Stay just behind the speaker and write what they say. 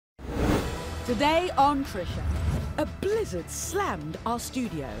Today on Trisha, a blizzard slammed our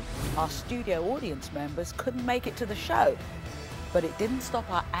studio. Our studio audience members couldn't make it to the show, but it didn't stop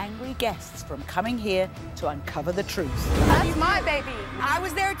our angry guests from coming here to uncover the truth. That's my baby. I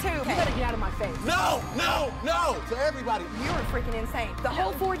was there too. You better get out of my face. No, no, no, to everybody. You were freaking insane. The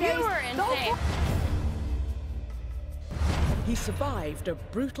whole 4 days. You were insane. He survived a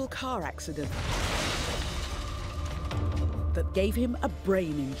brutal car accident that gave him a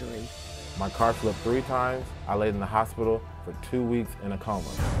brain injury. My car flipped 3 times. I laid in the hospital for 2 weeks in a coma.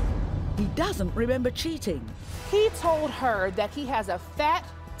 He doesn't remember cheating. He told her that he has a fat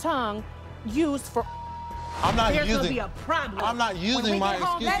tongue used for... I'm not There's using... gonna be a problem. I'm not using my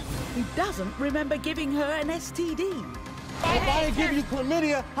excuse. He doesn't remember giving her an STD. If I didn't give you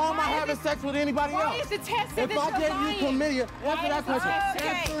chlamydia, how am I having sex with anybody else? Why is the test If I gave you chlamydia, answer that question.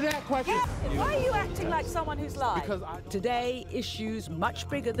 Answer that question. Why are you acting like someone who's lied? Because Today, issues much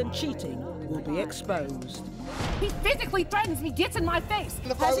bigger than cheating will be exposed. He physically threatens me, gets in my face.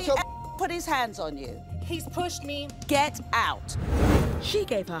 Has he put his hands on you? He's pushed me. Get out. She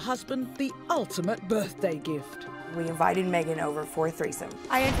gave her husband the ultimate birthday gift. We invited Meagan over for a threesome.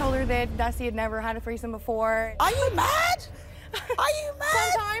 I had told her that Dusty had never had a threesome before. Are you mad? Are you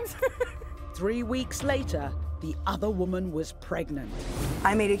mad? Sometimes. 3 weeks later, the other woman was pregnant.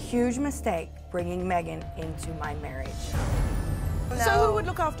 I made a huge mistake bringing Meagan into my marriage. So who would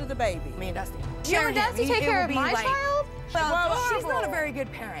look after the baby? Me and Dusty. You and Dusty take care of my child? Well, she's not a very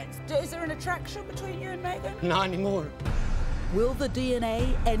good parent. Is there an attraction between you and Meagan? not anymore. Will the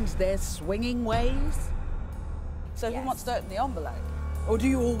DNA end their swinging ways? So Yes. who wants to open the envelope? Or do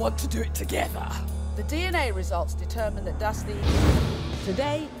you all want to do it together? The DNA results determine that Dusty...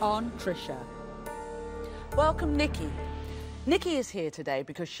 Today on Trisha. Welcome, Nikki. Nikki is here today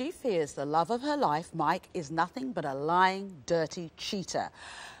because she fears the love of her life, Mike, is nothing but a lying, dirty cheater.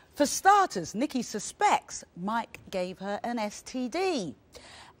 For starters, Nikki suspects Mike gave her an STD.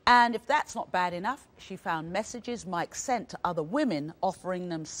 And if that's not bad enough, she found messages Mike sent to other women offering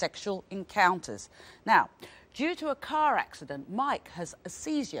them sexual encounters. Now, due to a car accident, Mike has a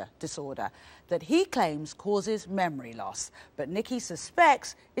seizure disorder that he claims causes memory loss. But Nikki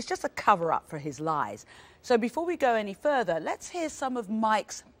suspects it's just a cover-up for his lies. So before we go any further, let's hear some of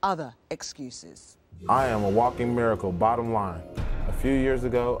Mike's other excuses. I am a walking miracle, bottom line. A few years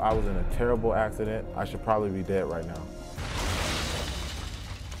ago, I was in a terrible accident. I should probably be dead right now.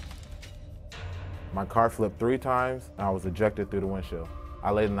 My car flipped 3 times, and I was ejected through the windshield.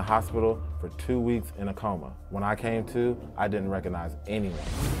 I laid in the hospital for 2 weeks in a coma. When I came to, I didn't recognize anyone.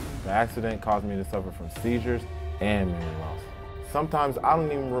 The accident caused me to suffer from seizures and memory loss. Sometimes I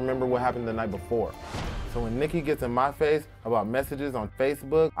don't even remember what happened the night before. So when Nikki gets in my face about messages on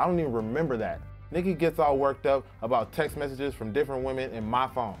Facebook, I don't even remember that. Nikki gets all worked up about text messages from different women in my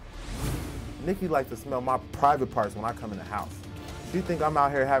phone. Nikki likes to smell my private parts when I come in the house. She thinks I'm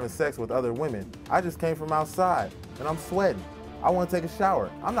out here having sex with other women. I just came from outside and I'm sweating. I want to take a shower.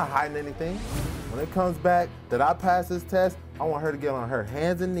 I'm not hiding anything. When it comes back that I passed this test, I want her to get on her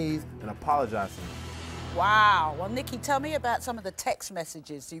hands and knees and apologize to me. Wow. Well, Nikki, tell me about some of the text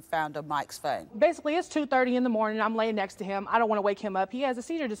messages you found on Mike's phone. Basically, it's 2:30 in the morning. I'm laying next to him. I don't want to wake him up. He has a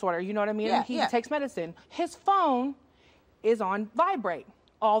seizure disorder. You know what I mean? Yeah, He yeah. takes medicine. His phone is on vibrate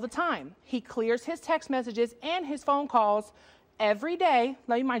all the time. He clears his text messages and his phone calls every day.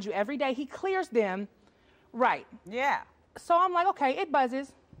 Let me remind you, every day he clears them. Right. Yeah. So I'm like, okay, it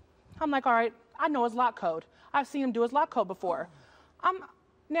buzzes. I'm like, all right, I know his lock code. I've seen him do his lock code before. I'm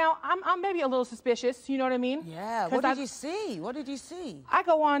maybe a little suspicious, you know what I mean? Yeah. What did you see? What did you see? I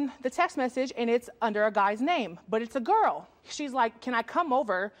go on the text message and it's under a guy's name, but it's a girl. She's like, can I come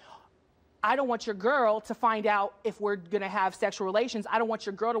over? I don't want your girl to find out if we're gonna have sexual relations. I don't want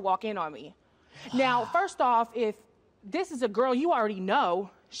your girl to walk in on me. Now, first off, if this is a girl you already know,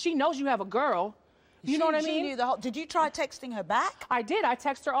 she knows you have a girl. You know what I mean? She knew the whole... Did you try texting her back? I did. I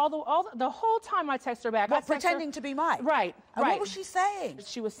text her the whole time. I text her back. What, pretending to be Mike? Right. And right. what was she saying?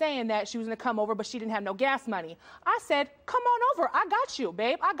 She was saying that she was going to come over, but she didn't have no gas money. I said, come on over. I got you,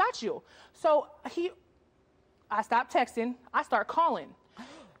 babe. I got you. So I stopped texting. I start calling.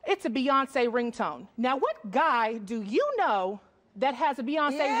 It's a Beyonce ringtone. Now, what guy do you know that has a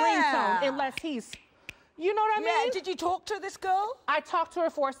Beyonce ringtone unless he's... You know what I mean? Yeah, did you talk to this girl? I talked to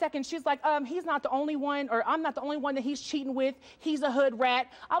her for a second. She's like, he's not the only one, or I'm not the only one that he's cheating with. He's a hood rat.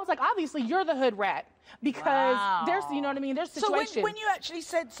 I was like, obviously, you're the hood rat. Because there's, you know what I mean, there's situations. So when you actually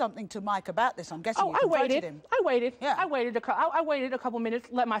said something to Mike about this, I'm guessing you I confronted him. I waited. Yeah. I waited a couple minutes,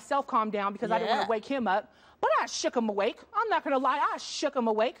 let myself calm down because I didn't want to wake him up. But I shook him awake. I'm not going to lie. I shook him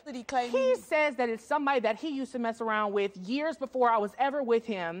awake. Did he claim? He says that it's somebody that he used to mess around with years before I was ever with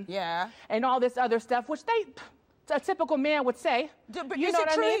him. Yeah. And all this other stuff, which a typical man would say. But you is know it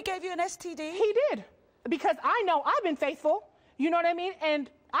what true I mean? he gave you an STD? He did. Because I know I've been faithful. You know what I mean? And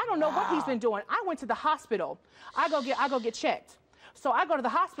I don't know what he's been doing. I went to the hospital. I go get checked. So I go to the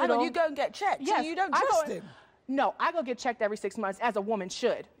hospital. Hang on, you go and get checked. Yes. So you don't trust him? No, I go get checked every 6 months, as a woman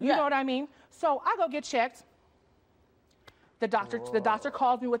should. You know what I mean? So I go get checked. The doctor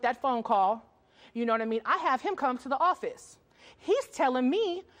calls me with that phone call. You know what I mean? I have him come to the office. He's telling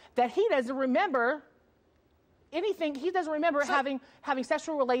me that he doesn't remember anything. He doesn't remember having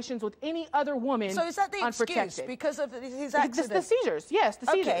sexual relations with any other woman. So is that the excuse because of his accident? The seizures, yes, the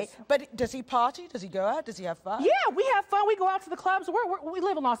seizures. Okay, but does he party? Does he go out? Does he have fun? Yeah, we have fun. We go out to the clubs. We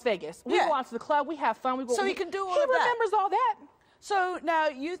live in Las Vegas. We go out to the club. We have fun. So he can do all of that. that? He remembers all that. So now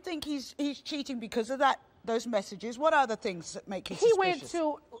you think he's cheating because of those messages? What other things that make you suspicious?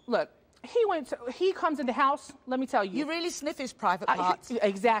 He comes in the house, let me tell you. You really sniff his private parts?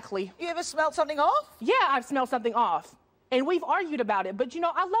 Exactly. You ever smelled something off? Yeah, I've smelled something off. And we've argued about it. But, you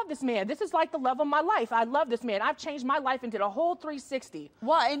know, I love this man. This is like the love of my life. I love this man. I've changed my life and did a whole 360.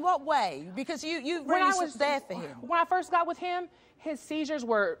 Why? In what way? Because you really was there for him. When I first got with him, his seizures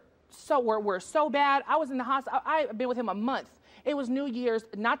were so bad. I was in the hospital. I've been with him a month. It was New Year's,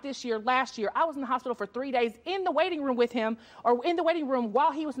 not this year, last year. I was in the hospital for 3 days in the waiting room with him, or in the waiting room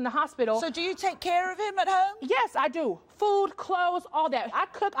while he was in the hospital. So do you take care of him at home? Yes, I do. Food, clothes, all that. I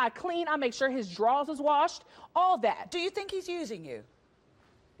cook, I clean, I make sure his drawers is washed, all that. Do you think he's using you?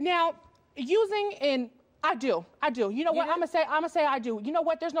 Now, I do. You know what? I'm gonna say I do. You know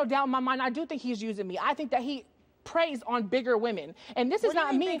what? There's no doubt in my mind. I do think he's using me. I think that he preys on bigger women. And this is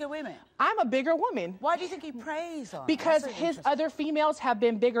not me. Bigger women? I'm a bigger woman. Why do you think he preys on? Because his other females have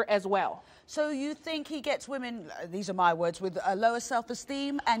been bigger as well. So you think he gets women, these are my words, with a lower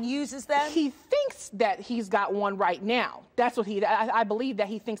self-esteem and uses them? He thinks that he's got one right now. That's what I believe that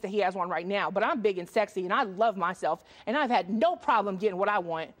he thinks that he has one right now. But I'm big and sexy and I love myself and I've had no problem getting what I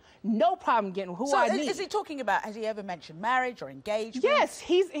want. No problem getting who I need. So is he talking about, has he ever mentioned marriage or engagement? Yes,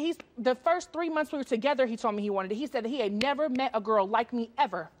 he's the first 3 months we were together, he told me he wanted it. He said that he had never met a girl like me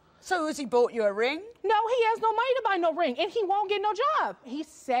ever. So has he bought you a ring? No, he has no money to buy no ring, and he won't get no job. He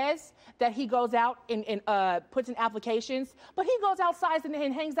says that he goes out and puts in applications, but he goes outside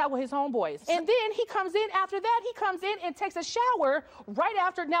and hangs out with his homeboys. And then he comes in after that, he comes in and takes a shower right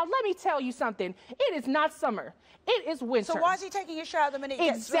after. Now, let me tell you something. It is not summer. It is winter. So why is he taking a shower the minute he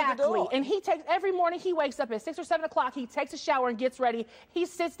gets through the door? Exactly. And he takes, every morning he wakes up at 6 or 7 o'clock, he takes a shower and gets ready. He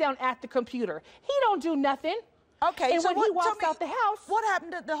sits down at the computer. He don't do nothing. Okay, and so when he walks out the house, what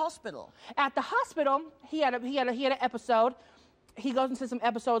happened at the hospital? At the hospital, he had an episode. He goes into some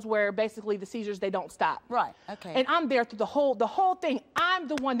episodes where basically the seizures, they don't stop. Right. Okay. And I'm there through the whole thing. I'm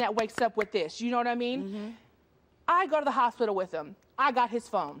the one that wakes up with this. You know what I mean? Mm-hmm. I go to the hospital with him. I got his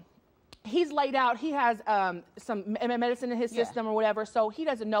phone. He's laid out. He has some medicine in his system or whatever, so he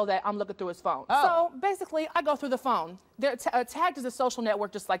doesn't know that I'm looking through his phone. Oh. So basically, I go through the phone. They're tagged as a social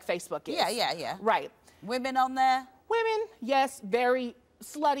network, just like Facebook is. Yeah. Right. Women on there? Women, yes, very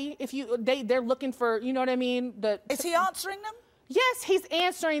slutty. They're looking for, you know what I mean? Is he answering them? Yes, he's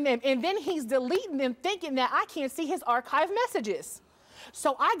answering them, and then he's deleting them, thinking that I can't see his archive messages.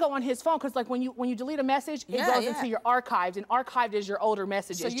 So I go on his phone, because like when you delete a message, it goes into your archives, and archived is your older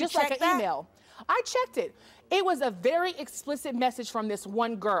messages, so you just like an email. I checked it. It was a very explicit message from this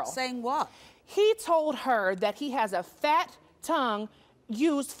one girl. Saying what? He told her that he has a fat tongue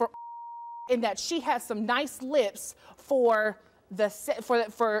used for and that she has some nice lips for the same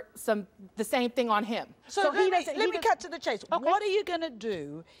thing on him. So let me cut to the chase. Okay. What are you going to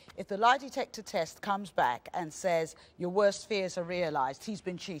do if the lie detector test comes back and says your worst fears are realized? He's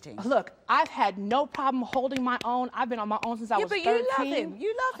been cheating. Look, I've had no problem holding my own. I've been on my own since I was 13. But you love him.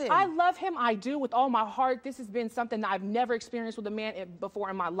 You love him. I love him. I do with all my heart. This has been something that I've never experienced with a man before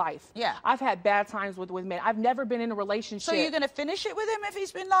in my life. Yeah. I've had bad times with men. I've never been in a relationship. So you're going to finish it with him if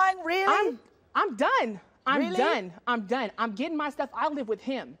he's been lying? Really? I'm done. Really? I'm done. I'm getting my stuff. I live with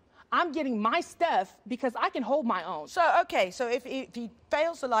him. I'm getting my stuff because I can hold my own. So, okay, so if he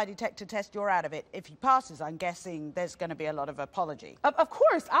fails the lie detector test, you're out of it. If he passes, I'm guessing there's going to be a lot of apology. Of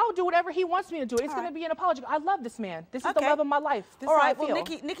course. I'll do whatever he wants me to do. It's going to be an apology. I love this man. This is the love of my life. This All is right, how I feel. well,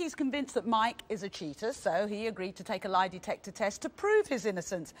 Nikki's convinced that Mike is a cheater, so he agreed to take a lie detector test to prove his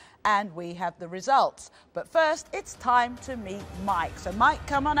innocence, and we have the results. But first, it's time to meet Mike. So, Mike,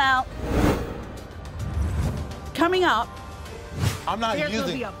 come on out. Coming up. I'm not There's using.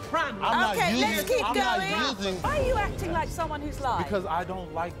 gonna be a problem. I'm not Okay, using. let's keep I'm going. not using. Why are you acting like someone who's lying? Because I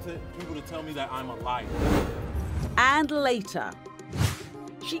don't like people to tell me that I'm a liar. And later,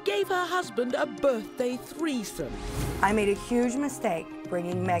 she gave her husband a birthday threesome. I made a huge mistake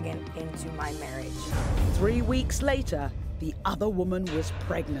bringing Meagan into my marriage. 3 weeks later, the other woman was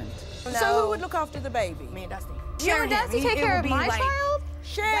pregnant. No. So who would look after the baby? Me and Dusty. You and Dusty take care of my child?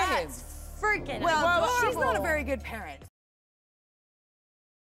 Share him. That's freaking Well, she's adorable. not a very good parent.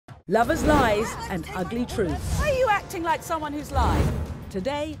 Lovers' lies and ugly truths. Why are you acting like someone who's lying?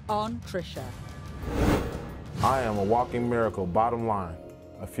 Today on Trisha. I am a walking miracle, bottom line.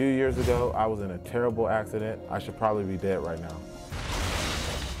 A few years ago, I was in a terrible accident. I should probably be dead right now.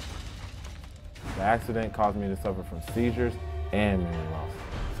 The accident caused me to suffer from seizures and memory loss.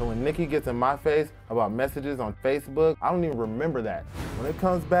 So when Nikki gets in my face about messages on Facebook, I don't even remember that. When it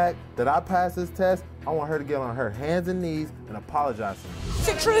comes back that I passed this test, I want her to get on her hands and knees and apologize to me. Is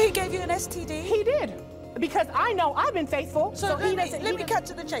it true he gave you an STD? He did. Because I know I've been faithful. So he let doesn't. me cut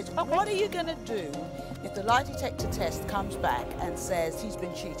to the chase. Okay. What are you going to do if the lie detector test comes back and says he's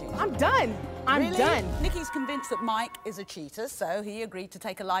been cheating? I'm done. I'm Really? done. Nikki's convinced that Mike is a cheater, so he agreed to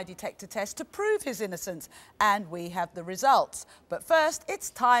take a lie detector test to prove his innocence, and we have the results. But first,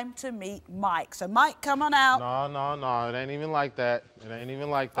 it's time to meet Mike. So Mike, come on out. No, it ain't even like that. It ain't even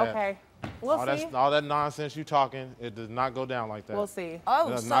like that. Okay. We'll see. All that nonsense you talking, it does not go down like that. We'll see. Oh,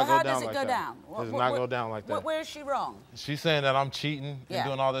 It does so not go how down does it like go that. down? It does not go down like that. Where is she wrong? She's saying that I'm cheating Yeah. and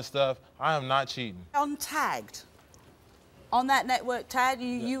doing all this stuff. I am not cheating. On tagged. On that network tag,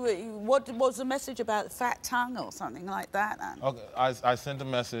 what was the message about fat tongue or something like that? Okay, I sent a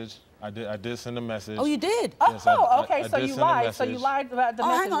message. I did send a message. Oh, you did? Yes, Okay. I So did you send a lied. So you message. lied about the Oh,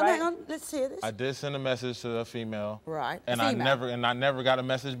 message, right? hang on. Let's hear this. I did send a message to a female. Right, a And female. I never got a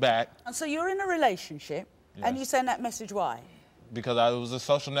message back And so you're in a relationship, and Yes. you send that message why? because it was a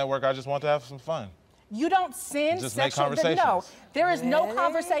social network. I just wanted to have some fun. You don't send Just make sexual. No, conversations. there is no Really?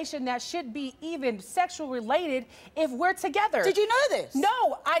 conversation that should be even sexual related if we're together. Did you know this?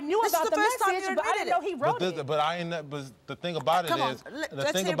 No, I knew This is about the first time message, you but I didn't know admitted he wrote it. But I ain't. But the thing about it Come on, is,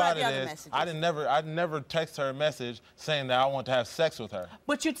 let's hear about the other messages. I never text her a message saying that I want to have sex with her.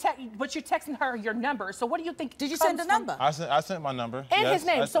 But you're texting her your number. So what do you think? Did you send a comes from- number? I sent my number. And yes, his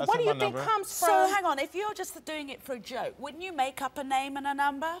name. I So what sent do you my think number. comes from? So hang on, if you're just doing it for a joke, wouldn't you make up a name and a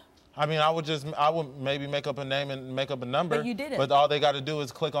number? I mean, I would maybe make up a name and make up a number. But you didn't. But all they got to do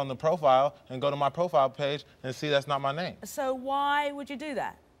is click on the profile and go to my profile page and see that's not my name. So why would you do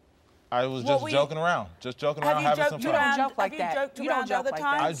that? I was What just were you- joking around, Have you having some joked fun. around? joke like have that. you joked You don't around joke other like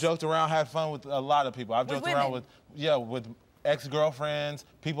times? that. I joked around, had fun with a lot of people. I've With joked around women? with ex-girlfriends,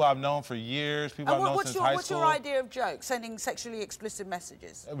 people I've known for years, people And I've known what's since high what's school. your idea of jokes? Sending sexually explicit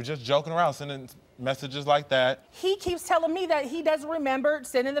messages? It was just joking around, sending messages like that. He keeps telling me that he doesn't remember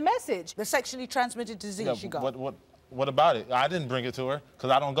sending the message. The sexually transmitted disease Yeah, you got. what about it? I didn't bring it to her because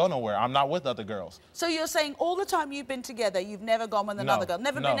I don't go nowhere. I'm not with other girls. So you're saying all the time you've been together, you've never gone with No, another girl?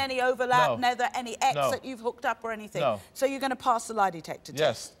 Never no, been any overlap, no, never any ex no. that you've hooked up or anything? No. So you're going to pass the lie detector test?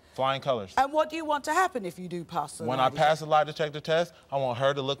 Yes, flying colors. And what do you want to happen if you do pass the When lie I detector? pass the lie detector test, I want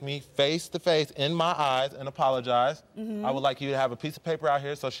her to look me face to face in my eyes and apologize. Mm-hmm. I would like you to have a piece of paper out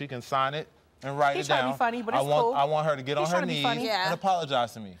here so she can sign it and write He's it down. trying to be funny, but it's cool. cool. I want her to get He's on her trying to be knees funny. Yeah. and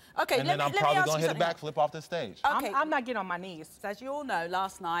apologize to me. Okay, and let then me- I'm let me probably ask going you to hit a something. backflip off the stage. Okay. I'm not getting on my knees. As you all know,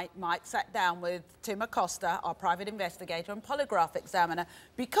 last night, Mike sat down with Tim Acosta, our private investigator and polygraph examiner,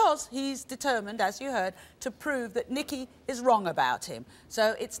 because he's determined, as you heard, to prove that Nikki is wrong about him.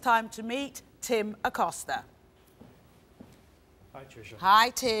 So it's time to meet Tim Acosta. Hi, Trisha. Hi,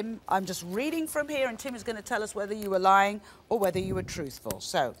 Tim. I'm just reading from here, and Tim is going to tell us whether you were lying or whether you were truthful.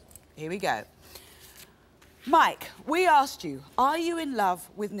 So, here we go. Mike, we asked you, are you in love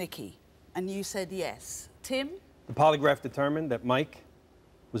with Nikki? And you said yes. Tim? The polygraph determined that Mike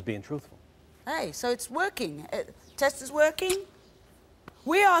was being truthful. Hey, so it's working. Test is working?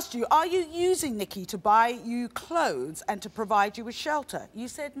 We asked you, are you using Nikki to buy you clothes and to provide you with shelter? You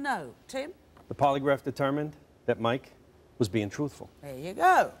said no. Tim? The polygraph determined that Mike was being truthful. There you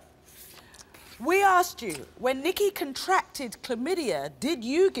go. We asked you, when Nikki contracted chlamydia, did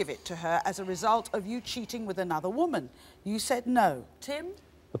you give it to her as a result of you cheating with another woman? You said no. Tim?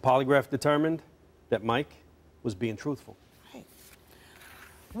 The polygraph determined that Mike was being truthful. Hey.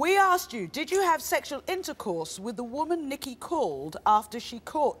 We asked you, did you have sexual intercourse with the woman Nikki called after she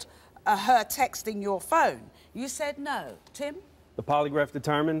caught her texting your phone? You said no. Tim? The polygraph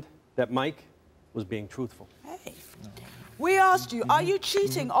determined that Mike was being truthful. Hey. We asked you, are you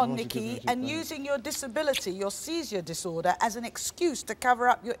cheating on Nikki and using your disability, your seizure disorder, as an excuse to cover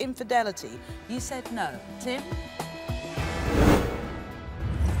up your infidelity? You said no. Tim?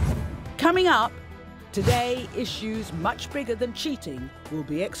 Coming up, today issues much bigger than cheating will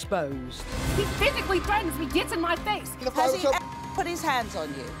be exposed. He physically threatens me, gets in my face. Has he put his hands on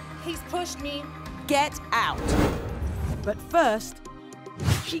you? He's pushed me. Get out. But first,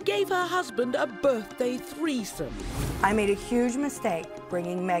 she gave her husband a birthday threesome. I made a huge mistake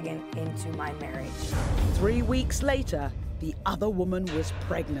bringing Meagan into my marriage. 3 weeks later, the other woman was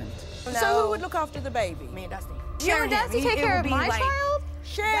pregnant. No. So who would look after the baby? Me and Dusty. You and Dusty take care of my child?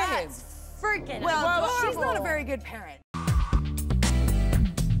 Share him. That's freaking Well, she's adorable. not a very good parent.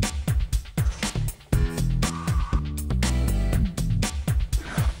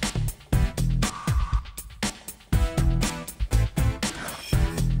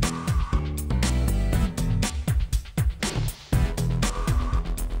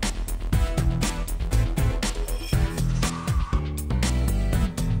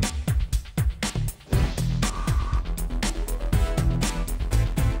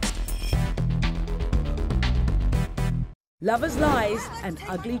 Lovers' lies and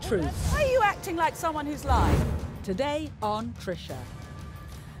ugly truths. Why are you acting like someone who's lied? Today on Trisha.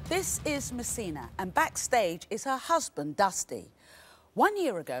 This is Messina, and backstage is her husband, Dusty. 1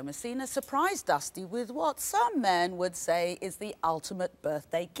 year ago, Messina surprised Dusty with what some men would say is the ultimate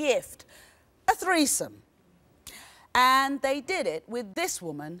birthday gift, a threesome. And they did it with this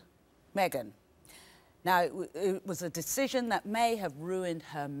woman, Meagan. Now, it was a decision that may have ruined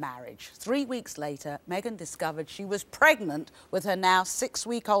her marriage. 3 weeks later, Meagan discovered she was pregnant with her now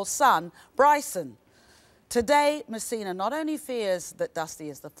 6-week-old son, Bryson. Today, Messina not only fears that Dusty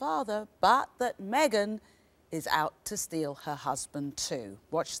is the father, but that Meagan is out to steal her husband too.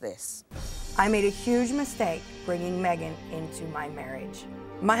 Watch this. I made a huge mistake bringing Meagan into my marriage.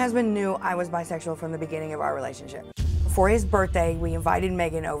 My husband knew I was bisexual from the beginning of our relationship. For his birthday, we invited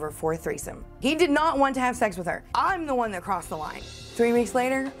Meagan over for a threesome. He did not want to have sex with her. I'm the one that crossed the line. 3 weeks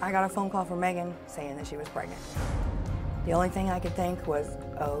later, I got a phone call from Meagan saying that she was pregnant. The only thing I could think was,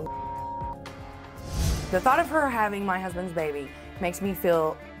 oh. The thought of her having my husband's baby makes me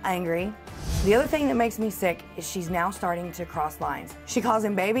feel angry. The other thing that makes me sick is she's now starting to cross lines. She calls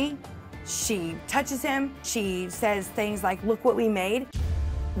him baby, she touches him, she says things like, look what we made.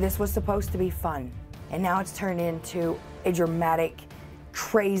 This was supposed to be fun. And now it's turned into a dramatic,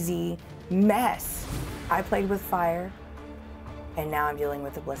 crazy mess. I played with fire, and now I'm dealing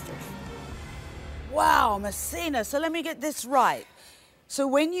with the blisters. Wow, Messina, so let me get this right. So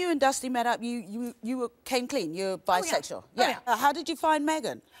when you and Dusty met up, you came clean, you're bisexual? Oh, yeah. How did you find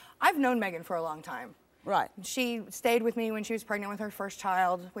Meagan? I've known Meagan for a long time. Right. She stayed with me when she was pregnant with her first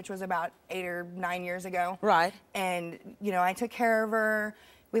child, which was about 8 or 9 years ago. Right. And, you know, I took care of her.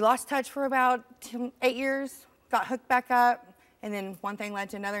 We lost touch for about 8 years, got hooked back up, and then one thing led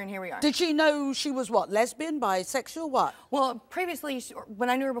to another, and here we are. Did she know she was what, lesbian, bisexual, what? Well, previously, when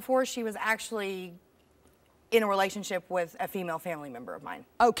I knew her before, she was actually in a relationship with a female family member of mine.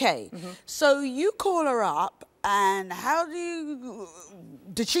 Okay, so you call her up, and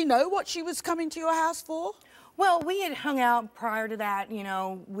did she know what she was coming to your house for? Well, we had hung out prior to that, you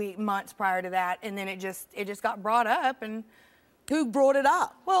know, months prior to that, and then it just got brought up, and... Who brought it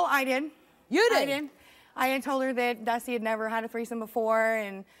up? Well, I did. You did? I did. I had told her that Dusty had never had a threesome before,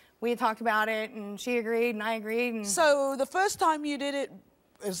 and we had talked about it, and she agreed, and I agreed. And so the first time you did it,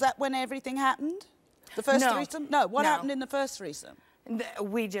 is that when everything happened? The first threesome? No, what happened in the first threesome?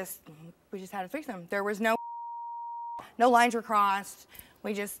 We just had a threesome. There was no lines were crossed.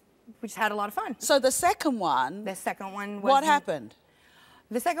 We just had a lot of fun. So the second one? The second one was... What happened?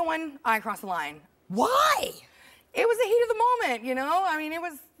 The second one, I crossed the line. Why? It was the heat of the moment, you know? I mean,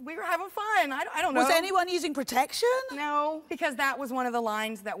 we were having fun. I don't know. Was anyone using protection? No, because that was one of the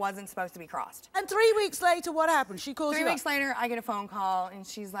lines that wasn't supposed to be crossed. And 3 weeks later, what happened? She calls you up. 3 weeks later, I get a phone call, and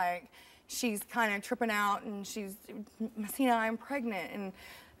she's like, she's kind of tripping out, and she's, Messina, I'm pregnant. And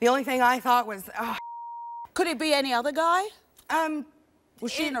the only thing I thought was, oh. Could it be any other guy?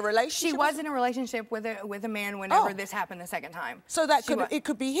 Was she in a relationship? She was in a relationship with a man whenever this happened the second time. So it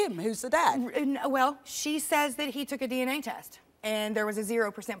could be him. Who's the dad? Well, she says that he took a DNA test, and there was a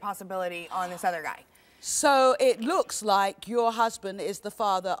 0% possibility on this other guy. So it looks like your husband is the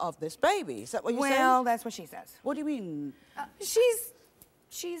father of this baby. Is that what you're saying? Well, that's what she says. What do you mean?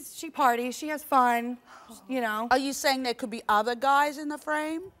 She parties. She has fun. You know. Are you saying there could be other guys in the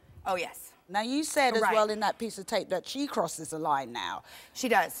frame? Oh yes. Now, you said as well in that piece of tape that she crosses the line now. She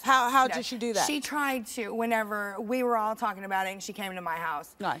does. How did she do that? She tried to, whenever we were all talking about it and she came to my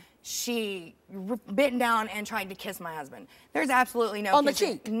house, she bent down and tried to kiss my husband. There's absolutely no on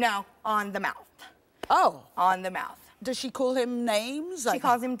kissing. the cheek? No, on the mouth. Oh. On the mouth. Does she call him names? She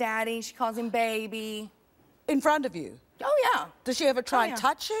calls him daddy. She calls him baby. In front of you? Oh, yeah. Does she ever try yeah. and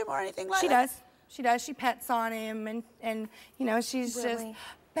touch him or anything like She that? does. She does. She pets on him and you know, she's just, Really?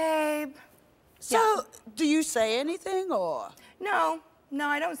 babe. So, do you say anything or? No,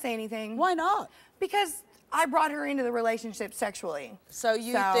 I don't say anything. Why not? Because I brought her into the relationship sexually. So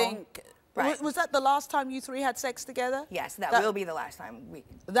you think, right. was that the last time you three had sex together? Yes, that will be the last time we...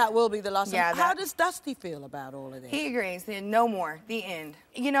 That will be the last time. Yeah, How does Dusty feel about all of this? He agrees. No more. The end.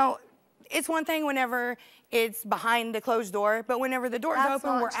 You know, it's one thing whenever it's behind the closed door, but whenever the door's That's open,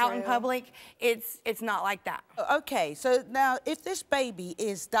 not we're out in true. public, it's not like that. Okay, so now if this baby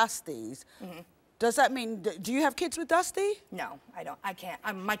is Dusty's, does that mean, do you have kids with Dusty? No, I don't. I can't.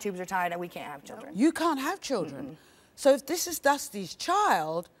 My tubes are tied. We can't have children. You can't have children. So if this is Dusty's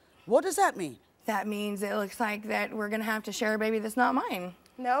child, what does that mean? That means it looks like that we're gonna have to share a baby that's not mine.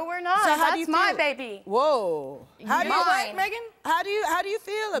 No, we're not. So how do you That's my feel? baby. Whoa. How do you, Mine. Megan? how do you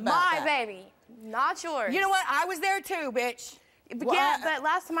feel about My that? baby, not yours. You know what? I was there too, bitch. But yeah, but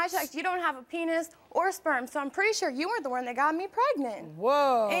last time I checked, you don't have a penis or sperm, so I'm pretty sure you weren't the one that got me pregnant.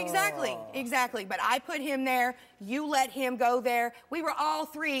 Whoa. Exactly. But I put him there. You let him go there. We were all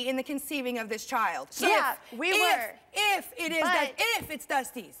three in the conceiving of this child. So Yeah, we were. If it's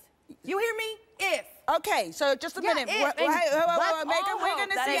Dusty's. You hear me? If. Okay, so just a minute. if, Wait, and Megan, let's we're all going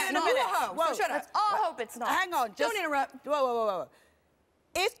to hope see that you in a it's minute. not. Whoa. So shut up. Let's all hope it's not. Hang on. Don't interrupt. Whoa.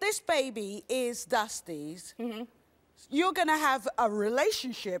 If this baby is Dusty's, you're going to have a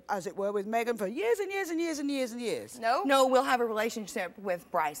relationship, as it were, with Megan for years and years and years and years and years. No. No, we'll have a relationship with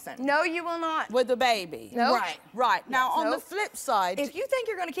Bryson. No, you will not. With the baby. No. Right. Now, on the Nope. flip side... If you think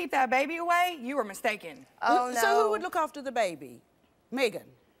you're going to keep that baby away, you are mistaken. Oh, no. So who would look after the baby? Megan?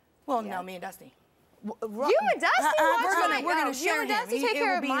 Well, no, me and Dusty. You and Dusty? we're gonna share You and him. Dusty He- take it care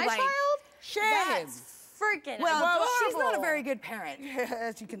will of be my like- child? Share him. That's freaking Well, she's not a adorable. very good parent.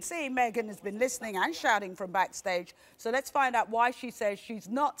 As you can see, Megan has been listening and shouting from backstage. So let's find out why she says she's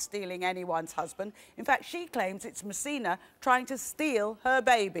not stealing anyone's husband. In fact, she claims it's Messina trying to steal her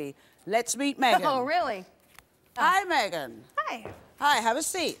baby. Let's meet Megan. Oh, really? Hi, Megan. Hi. Hi, have a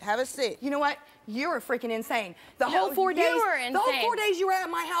seat. Have a seat. You know what? You were freaking insane. The No, whole 4 you days. were The whole insane. 4 days you were at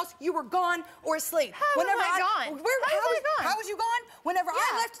my house, you were gone or asleep. How was I gone? How was I gone? How was you gone? Whenever I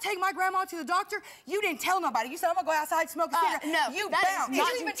Yeah. left to take my grandma to the doctor, you didn't tell nobody. You said I'm gonna go outside, smoke a cigarette. no, you that is bounced. Did not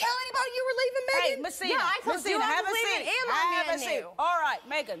you even true. tell anybody you were leaving, Hey, Megan? Messina. Yeah, I told Messina, you I have was a leaving seat. and my Have man a seat. knew. All right,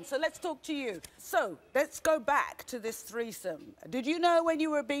 Megan, so let's talk to you. So let's go back to this threesome. Did you know when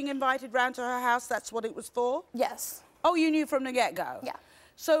you were being invited round to her house that's what it was for? Yes. Oh, you knew from the get-go? Yeah.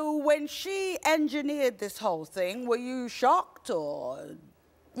 So when she engineered this whole thing, were you shocked or?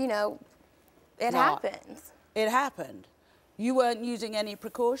 You know, it Not. happens. It happened. You weren't using any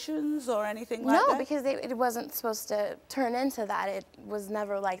precautions or anything like that? No, because it wasn't supposed to turn into that. It was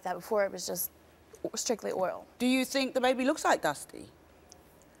never like that before. It was just strictly oil. Do you think the baby looks like Dusty?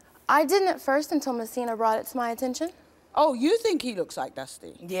 I didn't at first until Messina brought it to my attention. Oh, you think he looks like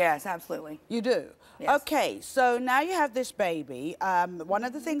Dusty? Yes, absolutely. You do? Yes. Okay, so now you have this baby. One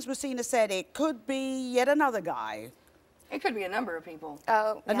of the things Messina said, it could be yet another guy. It could be a number of people.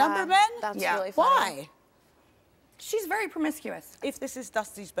 Oh, A number of men? That's Yeah. really funny. Why? She's very promiscuous. If this is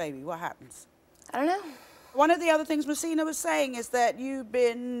Dusty's baby, what happens? I don't know. One of the other things Messina was saying is that you've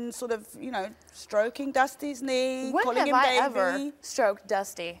been sort of, you know, stroking Dusty's knee, When calling have him I baby. ever stroked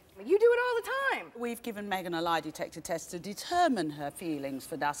Dusty? You do it all the time. We've given Megan a lie detector test to determine her feelings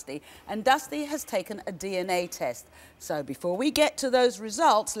for Dusty, and Dusty has taken a DNA test. So before we get to those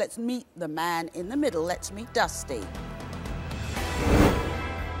results, let's meet the man in the middle. Let's meet Dusty.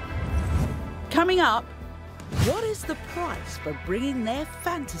 Coming up, what is the price for bringing their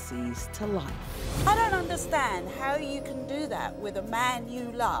fantasies to life? I don't understand how you can do that with a man you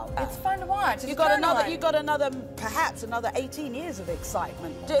love. It's fun to watch. You got another, perhaps another 18 years of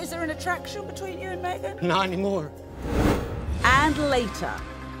excitement. Is there an attraction between you and Megan? Not anymore. And later,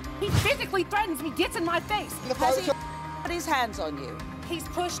 He physically threatens me, gets in my face. Has he put his hands on you? He's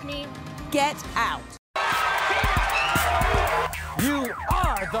pushed me. Get out. You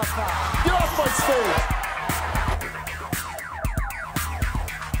are the cop. Get off my stage.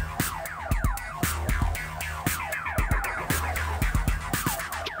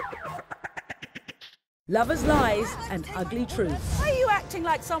 lovers' lies and ugly truths. Why are you acting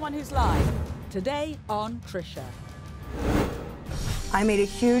like someone who's lied? Today on Trisha. I made a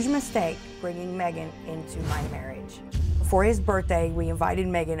huge mistake bringing Megan into my marriage. For his birthday, we invited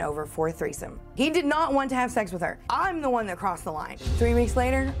Megan over for a threesome. He did not want to have sex with her. I'm the one that crossed the line. 3 weeks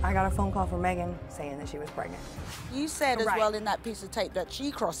later, I got a phone call from Megan saying that she was pregnant. You said as Right. well in that piece of tape that she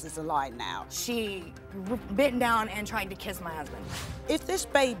crosses the line now. She bit down and tried to kiss my husband. If this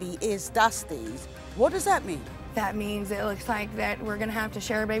baby is Dusty's, what does that mean? That means it looks like that we're gonna have to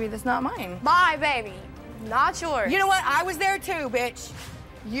share a baby that's not mine. My baby, not yours. You know what? I was there too, bitch.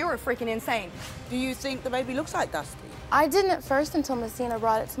 You were freaking insane. Do you think the baby looks like Dusty? I didn't at first until Messina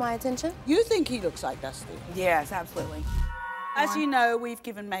brought it to my attention. You think he looks like Dusty? Yes, absolutely. As you know, we've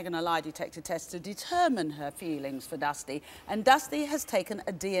given Meagan a lie detector test to determine her feelings for Dusty, and Dusty has taken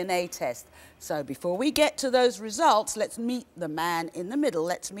a DNA test. So before we get to those results, let's meet the man in the middle.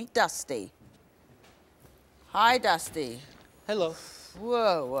 Let's meet Dusty. Hi, Dusty. Hello.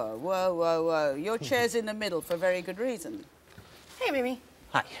 Whoa, whoa, whoa, whoa, whoa. Your chair's in the middle for very good reason. Hey, baby.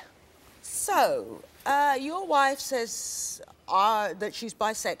 Hi. So, your wife says that she's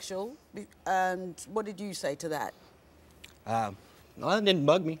bisexual, and what did you say to that? Well, it didn't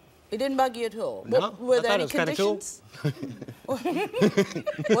bug me. It didn't bug you at all? No, Were I there thought any it was kind of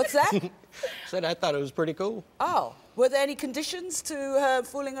cool. What's that? Said I thought it was pretty cool. Oh, were there any conditions to her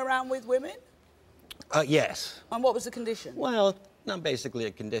fooling around with women? Yes. And what was the condition? Well, not basically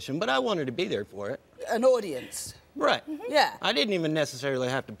a condition, but I wanted to be there for it. An audience? Right. Yeah. I didn't even necessarily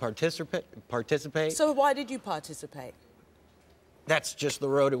have to participate. So why did you participate? That's just the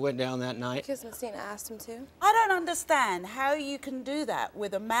road it went down that night. Because Messina asked him to. I don't understand how you can do that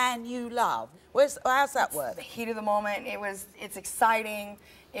with a man you love. How's that work? The heat of the moment. It's exciting.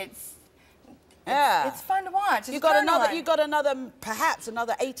 It's fun to watch. You got another, perhaps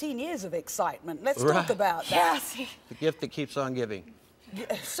another 18 years of excitement. Let's talk about that. Yes. The gift that keeps on giving.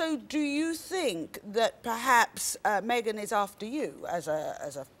 So do you think that perhaps Meagan is after you as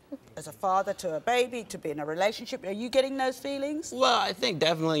a father to a baby, to be in a relationship? Are you getting those feelings? Well, I think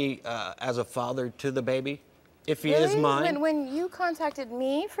definitely as a father to the baby, if he is mine. When you contacted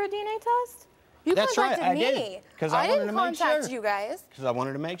me for a DNA test? You That's right, contacted I me. did. Because I wanted to make sure. I didn't contact you guys. Because I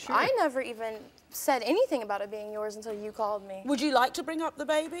wanted to make sure. I never even said anything about it being yours until you called me. Would you like to bring up the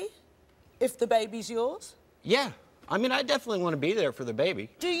baby, if the baby's yours? Yeah. I mean, I definitely want to be there for the baby.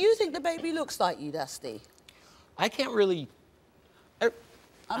 Do you think the baby looks like you, Dusty? I can't really...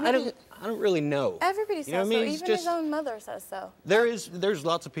 I don't really know. Everybody says so. Even his own mother says so. There's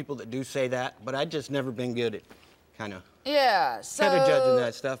lots of people that do say that, but I've just never been good at kind of judging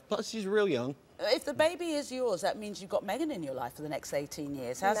that stuff. Plus, she's real young. If the baby is yours, that means you've got Meagan in your life for the next 18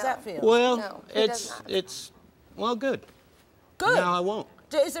 years. How's that feel? Well, it's good. Good. No, I won't.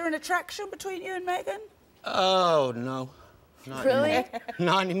 Is there an attraction between you and Meagan? Oh, no. Not anymore.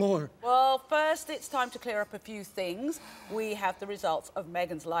 Not anymore. Well, first, it's time to clear up a few things. We have the results of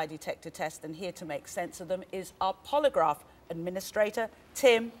Meagan's lie detector test, and here to make sense of them is our polygraph administrator,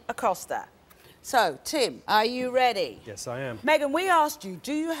 Tim Acosta. So, Tim, are you ready? Yes, I am. Meagan, we asked you,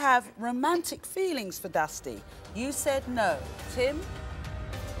 do you have romantic feelings for Dusty? You said no. Tim?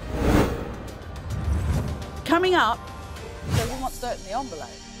 Coming up. So who wants dirt in the envelope?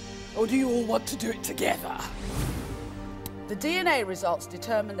 Or do you all want to do it together? The DNA results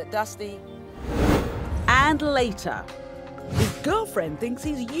determine that Dusty... And later, his girlfriend thinks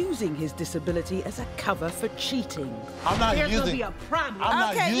he's using his disability as a cover for cheating. I'm not There's using... gonna be a problem.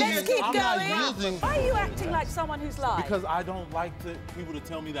 Okay, let's keep I'm going. not using... Why are you acting like someone who's lying? Because I don't like people to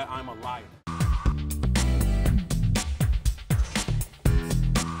tell me that I'm a liar.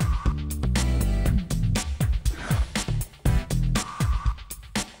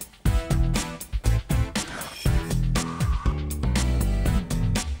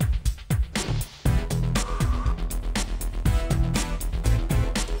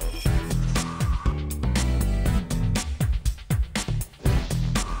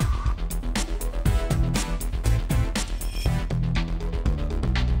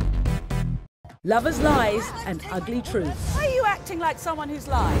 Lovers' lies and ugly truths. Why are you acting like someone who's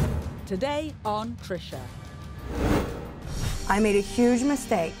lying? Today on Trisha. I made a huge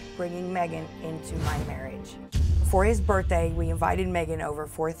mistake bringing Meagan into my marriage. For his birthday, we invited Meagan over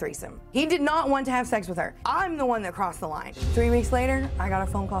for a threesome. He did not want to have sex with her. I'm the one that crossed the line. 3 weeks later, I got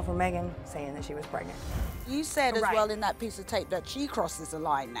a phone call from Meagan saying that she was pregnant. You said as well in that piece of tape that she crosses the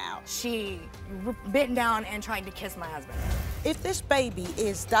line now. She bent down and tried to kiss my husband. If this baby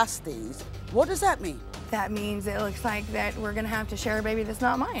is Dusty's, what does that mean? That means it looks like that we're gonna have to share a baby that's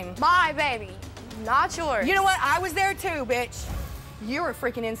not mine. My baby, not yours. You know what? I was there too, bitch. You were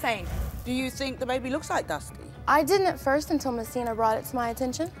freaking insane. Do you think the baby looks like Dusty? I didn't at first until Messina brought it to my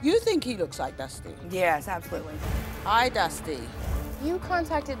attention. You think he looks like Dusty? Yes, absolutely. Hi, Dusty. You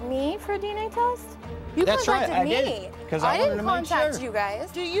contacted me for a DNA test? You That's contacted right, I me. did. Because I wanted to make sure. I didn't contact you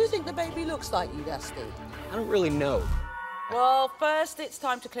guys. Do you think the baby looks like you, Dusty? I don't really know. Well, first, it's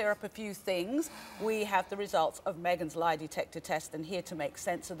time to clear up a few things. We have the results of Meagan's lie detector test, and here to make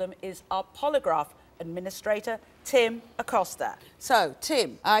sense of them is our polygraph Administrator Tim Acosta. So,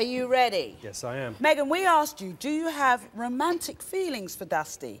 Tim, are you ready? Yes, I am. Meagan, we asked you, do you have romantic feelings for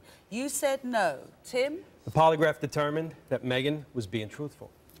Dusty? You said no. Tim? The polygraph determined that Meagan was being truthful.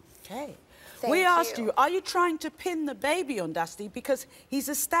 Okay. Thank we asked you. you, are you trying to pin the baby on Dusty because he's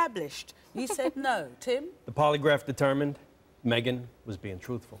established? You said no. Tim? The polygraph determined Meagan was being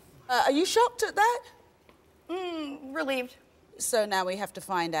truthful. Are you shocked at that? Relieved. So now we have to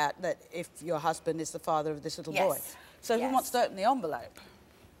find out that if your husband is the father of this little boy. So who wants to open the envelope?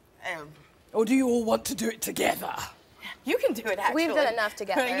 Or do you all want to do it together? You can do it, actually. We've done enough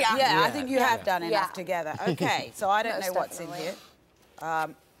together. Yeah, I think you have done enough Yeah. together. Okay, so I don't know Most what's in definitely.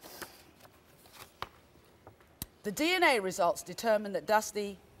 here. The DNA results determine that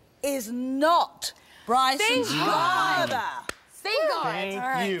Dusty Is not Bryson's Thank God. father. Thank God.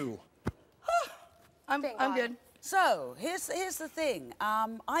 Thank you. I'm good. So, here's the thing.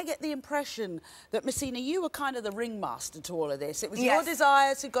 I get the impression that, Messina, you were kind of the ringmaster to all of this. It was your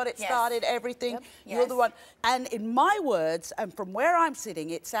desires who got it started, everything. Yep. You're the one. And in my words, and from where I'm sitting,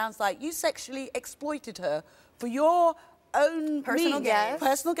 it sounds like you sexually exploited her for your own Personal means. gain.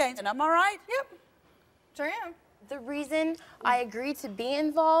 Personal gains. And am I right? Yep. Sure am. The reason I agreed to be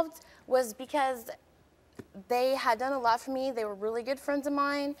involved was because they had done a lot for me. They were really good friends of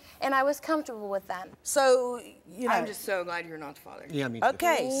mine, and I was comfortable with them. So, you know. I'm just so glad you're not the father. Yeah, me too.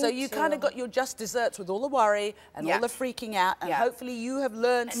 Okay, so Me you too. kind of got your just desserts with all the worry and all the freaking out, and hopefully you have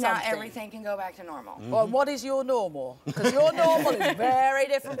learned And something. now everything can go back to normal. Well, what is your normal? Because your normal is very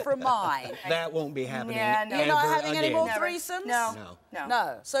different from mine. That won't be happening. Yeah, no. You're not ever having any again. more Never. threesomes? No. No.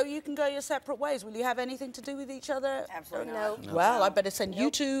 No. So you can go your separate ways. Will you have anything to do with each other? Absolutely No. not. Well, I better send you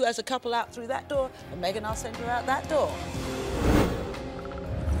two as a couple out through that door, and Meagan, I'll send you out that door.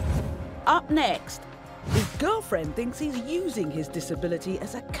 Up next, his girlfriend thinks he's using his disability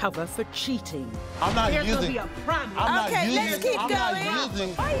as a cover for cheating. I'm not There's gonna using. be a problem. I'm not Okay, using. let's keep I'm going. not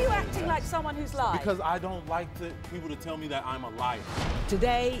using. Why are you acting like someone who's lied? Because I don't like people to tell me that I'm a liar.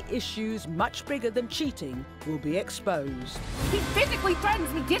 Today, issues much bigger than cheating will be exposed. He physically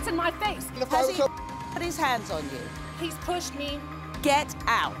threatens me, gets in my face. Has he put his hands on you? He's pushed me. Get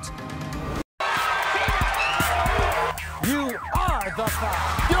out. You are the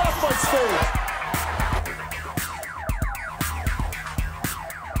father. Get off my stage.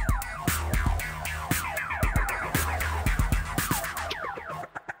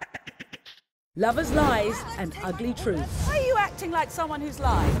 Lovers' lies and ugly truths. Why are you acting like someone who's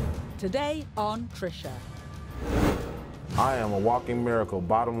lied? Today on Trisha. I am a walking miracle,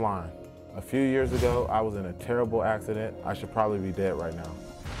 bottom line. A few years ago, I was in a terrible accident. I should probably be dead right now.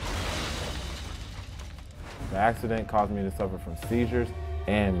 The accident caused me to suffer from seizures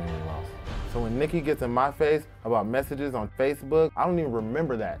and memory loss. So when Nikki gets in my face about messages on Facebook, I don't even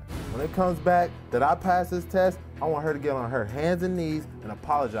remember that. When it comes back that I passed this test, I want her to get on her hands and knees and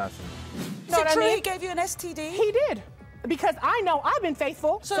apologize to me. Is it true he gave you an STD? He did. Because I know I've been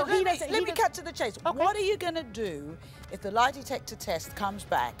faithful. So he let doesn't. me cut to the chase. Okay. What are you going to do if the lie detector test comes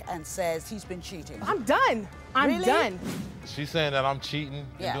back and says he's been cheating? I'm done. I'm Really? done. She's saying that I'm cheating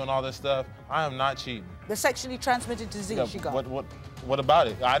and doing all this stuff. I am not cheating. The sexually transmitted disease you got. What about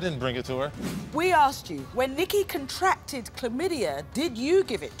it? I didn't bring it to her. We asked you, when Nikki contracted chlamydia, did you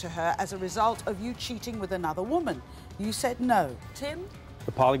give it to her as a result of you cheating with another woman? You said no. Tim?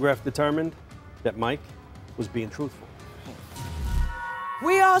 The polygraph determined that Mike was being truthful.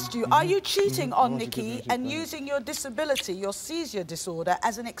 We asked you, are you cheating on Nikki and using your disability, your seizure disorder,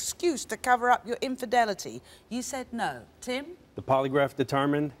 as an excuse to cover up your infidelity? You said no. Tim? The polygraph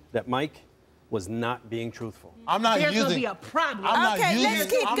determined that Mike was not being truthful. I'm not There's using. gonna be a problem. I'm not Okay, using.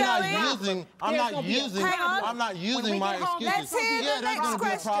 let's keep I'm going. not using. I'm There's not gonna be a using. problem. I'm not When using we my get home, excuses. let's hear the Yeah, that's next gonna be a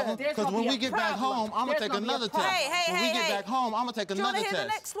question. problem. There's Because gonna when be we a get back problem. home, I'm gonna There's take gonna be a another problem. test. When we get back home, I'm gonna take Do you want another to hear the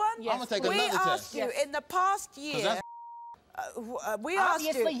test. next one? I'm gonna take we another asked test. you, in the past year, that's- we asked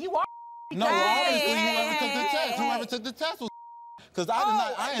Obviously, you. you are. No, Hey, obviously hey, whoever took the hey, test. hey. Whoever took the test was. Because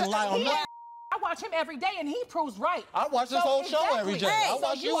I didn't lie on nothing. I watch him every day, and he proves right. I watch this So, whole show every day. Hey, I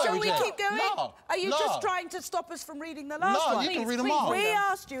watch you shall every we day. keep going? No. Are you no. just trying to stop us from reading the last No, one? you can read them Please, all. We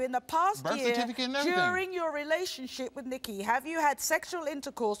asked you, in the past Birth year, certificate and everything. during your relationship with Nikki, have you had sexual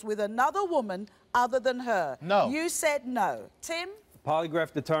intercourse with another woman other than her? No. You said no. Tim? The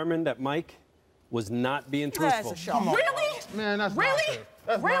polygraph determined that Mike was not being There's truthful. a shock. Really? Man, that's Really? nonsense.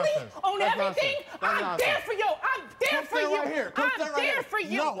 That's really? nonsense. On That's everything? nonsense. That's I'm nonsense. there for you. there for you. Right here. Come I'm there for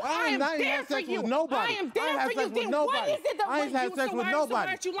you. No, I ain't had sex with nobody. I am there for you. Then what is it that I ain't had sex with nobody.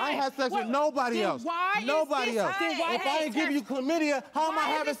 I ain't had sex with nobody else. Nobody else. If I ain't give you chlamydia, how am I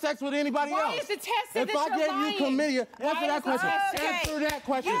having sex with anybody else? Why is the test that if I gave you chlamydia, answer that question. Answer that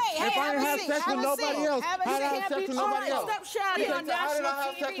question. If I ain't had sex with nobody else, how did I have sex with nobody else? Stop shouting on How did I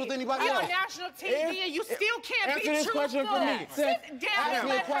have national sex with TV. anybody You're else? on national TV and you still can't be Answer this question for me. Sit down and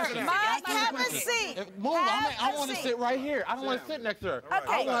let her. Mike, have a seat. Move. I want to sit right here. I don't want to sit next to her.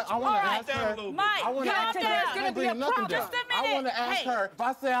 Okay. I want to ask her. Mike, I want to ask her. I ain't bringing nothing down. I want to ask her. If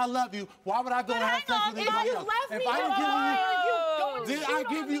I say I love you, why would I go and have sex with anybody else? If I ain't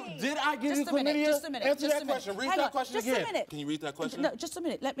giving you, did I give you chlamydia? Just a minute. Answer that question. Read that question again. Just a minute. Can you read that question? No, just a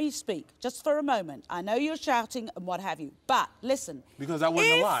minute. Let me speak. Just for a moment. I know you're shouting and what have you, but listen. Because that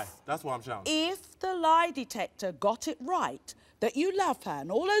wasn't a lie. That's why I'm shouting. If the lie detector got it right, that you love her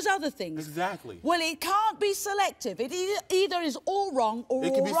and all those other things. Exactly. Well, it can't be selective. It either is all wrong or all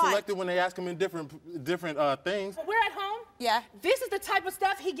right. It can be selective when they ask him in different things. We're at home. Yeah. This is the type of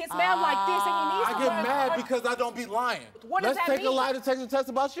stuff he gets mad like this, and he needs I to get learn. mad because I don't be lying. What does Let's that take mean? a lie detector test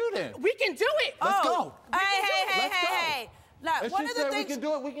about you then. We can do it. Let's go. Hey. Now, If one she of the said things. we can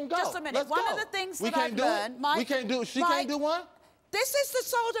do it, we can go. Just a minute. Let's One go. of the things we that can't I've do learned, it. Mike. We can't do it. She Mike, can't do one. This is the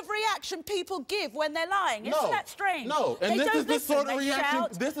sort of reaction people give when they're lying. Isn't that strange? No, and They this don't is the listen. sort of They reaction.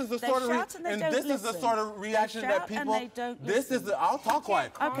 shout, This is the they sort of shout and they don't this is the listen. sort of reaction They that shout and people. they don't This is listen. the. I'll talk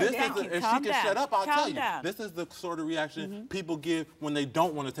quiet. Okay, This thank is you. if Calm she can down. shut up, I'll Calm tell you. down. This is the sort of reaction people give when they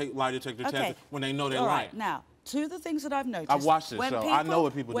don't want to take lie detector tests when they know they're All lying. right, now, two of the things that I've noticed. I've watched this show. I know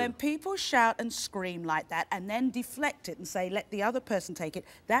what people do. When people shout and scream like that and then deflect it and say, let the other person take it,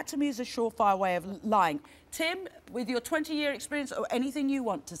 that to me is a surefire way of lying. Tim, with your 20-year experience or anything you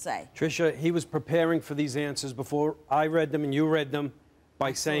want to say? Trisha, he was preparing for these answers before I read them and you read them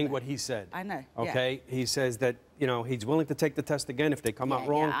by saying what he said. I know. Okay? Yeah. He says that, you know, he's willing to take the test again if they come out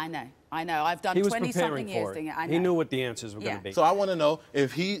wrong. Yeah, I know. I've done He was 20-something preparing years for doing it. it. I know. He knew what the answers were going to be. So I want to know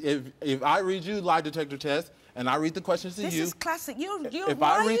if I read you lie detector test and I read the questions to This you. is classic. If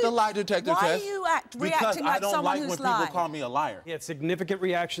I read the lie detector test, why are you reacting like someone who's lying? Because I don't like when people call me a liar. He had significant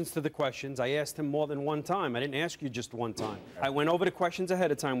reactions to the questions. I asked him more than one time. I didn't ask you just one time. I went over the questions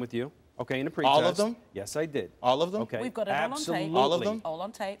ahead of time with you. Okay, in a pretest. All of them? Yes, I did. All of them? Okay. We've got it all on Absolutely. tape. All of them? All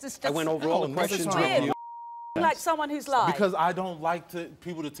on tape. I went over all the questions with you. Like someone who's lying. Because I don't like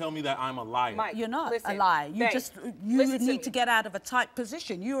people to tell me that I'm a liar. Mike, you're not listen, a liar. You babe, just listen need to to me. get out of a tight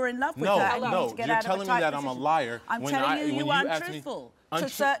position. You were in love with No, her. And you need no, to get you're out telling of me a tight that I'm a position. liar. I'm when telling you, when you are ask me, untruthful to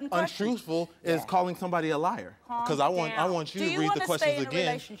certain questions. Untruthful is calling somebody a liar. Because I want you to read the questions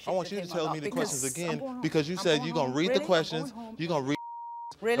again. I want you to tell me the questions again because you said you're gonna read the questions. You're gonna read.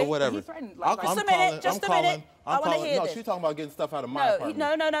 Really? Or whatever. Just a minute. I want to hear no, this. she's talking about getting stuff out of my apartment.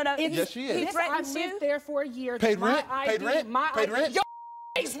 No. Yes, she is. He I threatens you. lived there for a year. Paid My rent? ID, Paid rent? my Paid rent? Your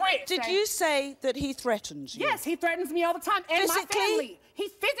rent. Did you say that he threatens you? Yes, he threatens me all the time, and my Physically? family. He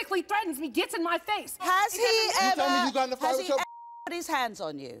physically threatens me, gets in my face. Has he ever? tell me you got in a fight has with he your- ever put his hands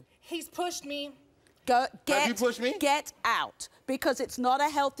on you? He's pushed me. Have you pushed me? Get out, because it's not a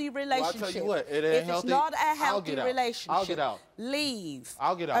healthy relationship. Well, I'll tell you what, it ain't if healthy, it's not a I'll healthy get out. relationship, I'll get out. Leave.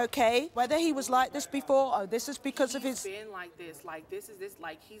 I'll get out. Okay? Whether he was like this before, or this is because of his... He's been like this,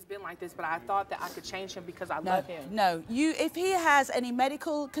 he's been like this, but I thought that I could change him because I love him. No, if he has any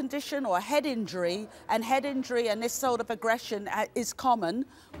medical condition or head injury and this sort of aggression is common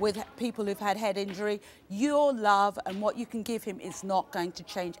with people who've had head injury, your love and what you can give him is not going to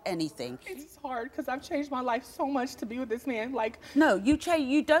change anything. It's hard because I've changed my life so much to be with this man. No, you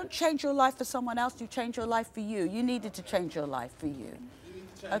don't change your life for someone else, you change your life for you. You needed to change your life for you.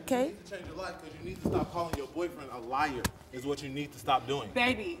 Okay? You need to change your life because you need to stop calling your boyfriend a liar is what you need to stop doing.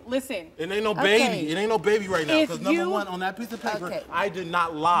 Baby, listen. It ain't no baby. It ain't no baby right now because number one, on that piece of paper, Okay. I did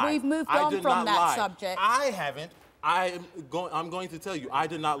not lie. We've moved on from that subject. I haven't. I'm going to tell you, I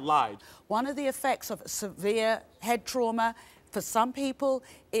did not lie. One of the effects of severe head trauma for some people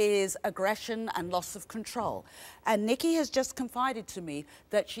is aggression and loss of control. And Nikki has just confided to me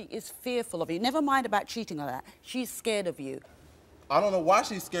that she is fearful of you. Never mind about cheating on that. She's scared of you. I don't know why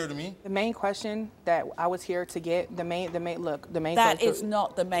she's scared of me. The main question that I was here to get, the main That is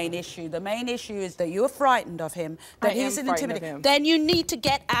not the main issue. The main issue is that you're frightened of him, that he's an intimidator. Then you need to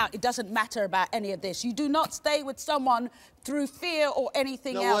get out. It doesn't matter about any of this. You do not stay with someone through fear or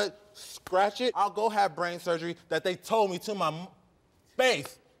anything else. You know what? Scratch it. I'll go have brain surgery that they told me to my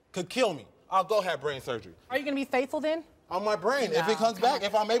face could kill me. I'll go have brain surgery. Are you going to be faithful then? On my brain. If it comes back,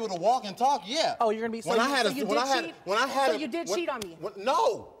 if I'm able to walk and talk, yeah. Oh, you're going to be... So you did cheat on me?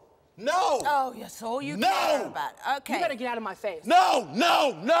 No. No. Oh, that's all you care about. Okay. You better get out of my face. No,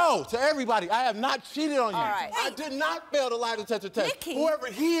 no, no. To everybody, I have not cheated on you. All right. I did not fail the lie detector test. Nikki, Whoever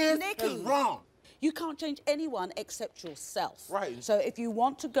he is Nikki, wrong. You can't change anyone except yourself. Right. So if you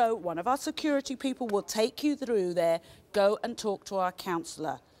want to go, one of our security people will take you through there. Go and talk to our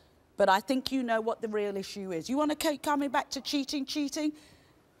counsellor. But I think you know what the real issue is. You want to keep coming back to cheating?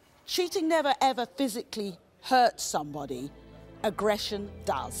 Cheating never, ever physically hurts somebody. Aggression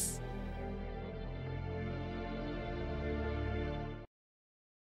does.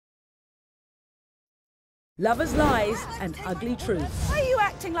 Lovers' lies and ugly truths. Why are you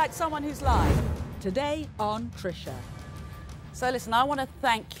acting like someone who's lied? Today on Trisha. So listen, I want to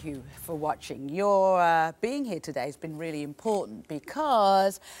thank you for watching. Your being here today has been really important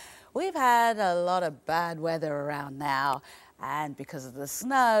because we've had a lot of bad weather around now. And because of the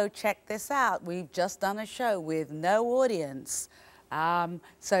snow, check this out. We've just done a show with no audience.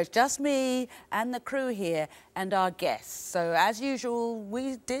 So it's just me and the crew here and our guests. So as usual,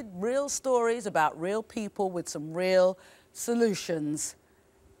 we did real stories about real people with some real solutions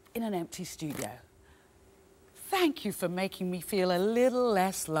in an empty studio. Thank you for making me feel a little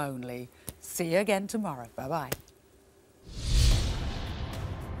less lonely. See you again tomorrow. Bye-bye.